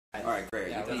Alright, great.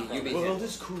 Yeah, You the world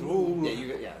is cruel.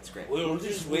 Yeah, it's great. World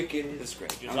is wicked. It's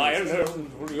great. I alone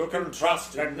who you can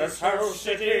trust in this whole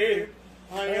city.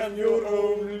 I am your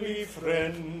only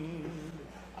friend.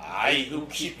 I who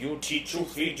keep you, teach you,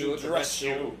 feed you, dress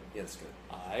you. Yeah, that's good.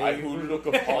 I who look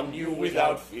upon you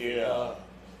without fear.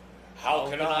 How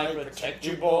can I protect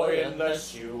you, boy,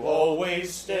 unless you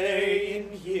always stay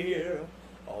in here?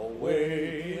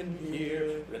 Always in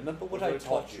here. Remember what I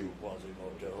taught you,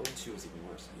 Quasimodo. 2 is even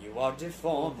worse. You are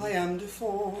deformed. I am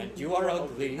deformed. And you are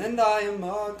ugly. And I am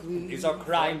ugly. These are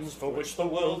crimes for which the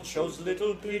world shows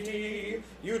little pity.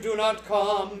 You do not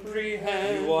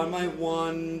comprehend. You are my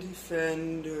one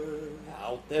defender.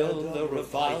 Out there they'll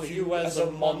revile you as a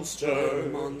monster.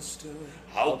 Monster.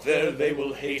 Out there they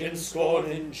will hate and scorn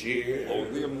and jeer.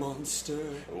 Only a monster.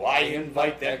 Why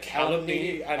invite their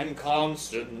calumny and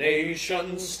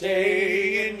consternation?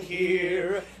 Stay in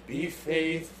here. Be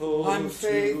faithful I'm to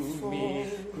faithful. me.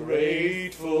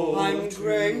 Grateful I'm to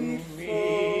grateful.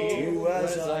 me. Do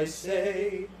as I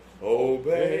say.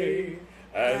 Obey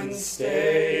and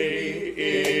stay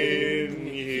in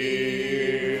here.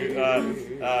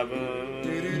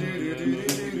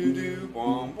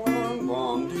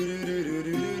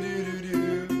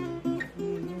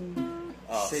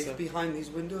 Safe behind these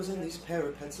windows and these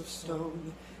parapets of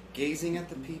stone, gazing at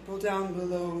the people down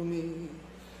below me.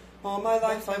 All my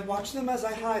life I've watched them as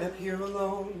I hide up here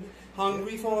alone,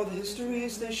 hungry for the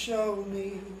histories they show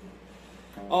me.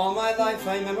 All my life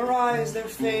I memorize their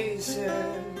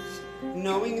faces,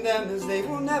 knowing them as they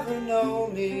will never know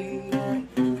me.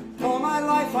 All my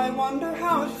life I wonder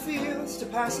how it feels to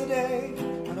pass a day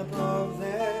and above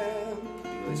them.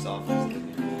 Really soft.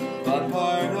 But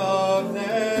part of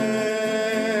them,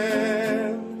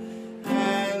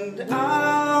 and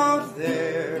out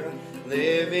there,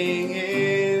 living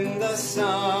in the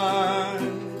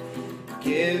sun.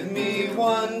 Give me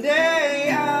one day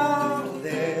out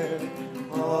there,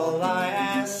 all I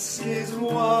ask is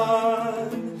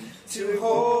one, to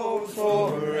hold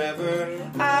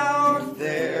forever out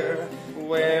there,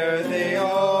 where they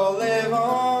all live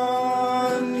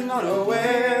on,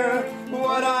 unaware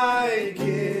what I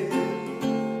give.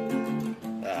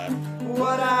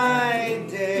 What I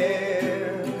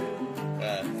dare,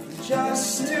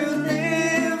 just to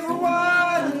live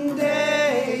one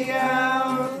day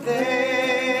out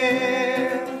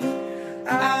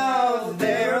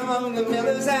there among the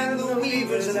millers and the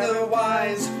weavers and their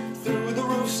wives. Through the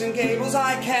roofs and gables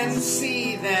I can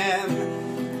see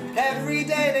them. Every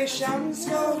day they shout and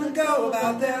scold and go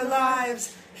about their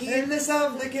lives, heedless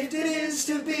of the gift it is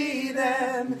to be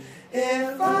them.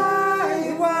 If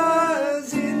I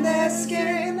was in their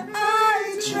skin,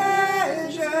 I'd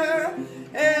treasure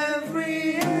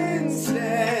every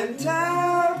instant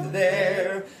out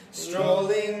there,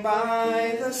 strolling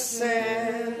by the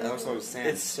sand. That was always sand.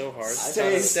 It's so hard.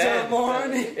 Taste the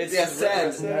morning. It's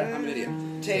sand. I'm an idiot.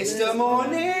 Taste the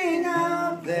morning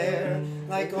out there,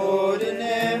 like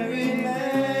ordinary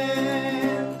men.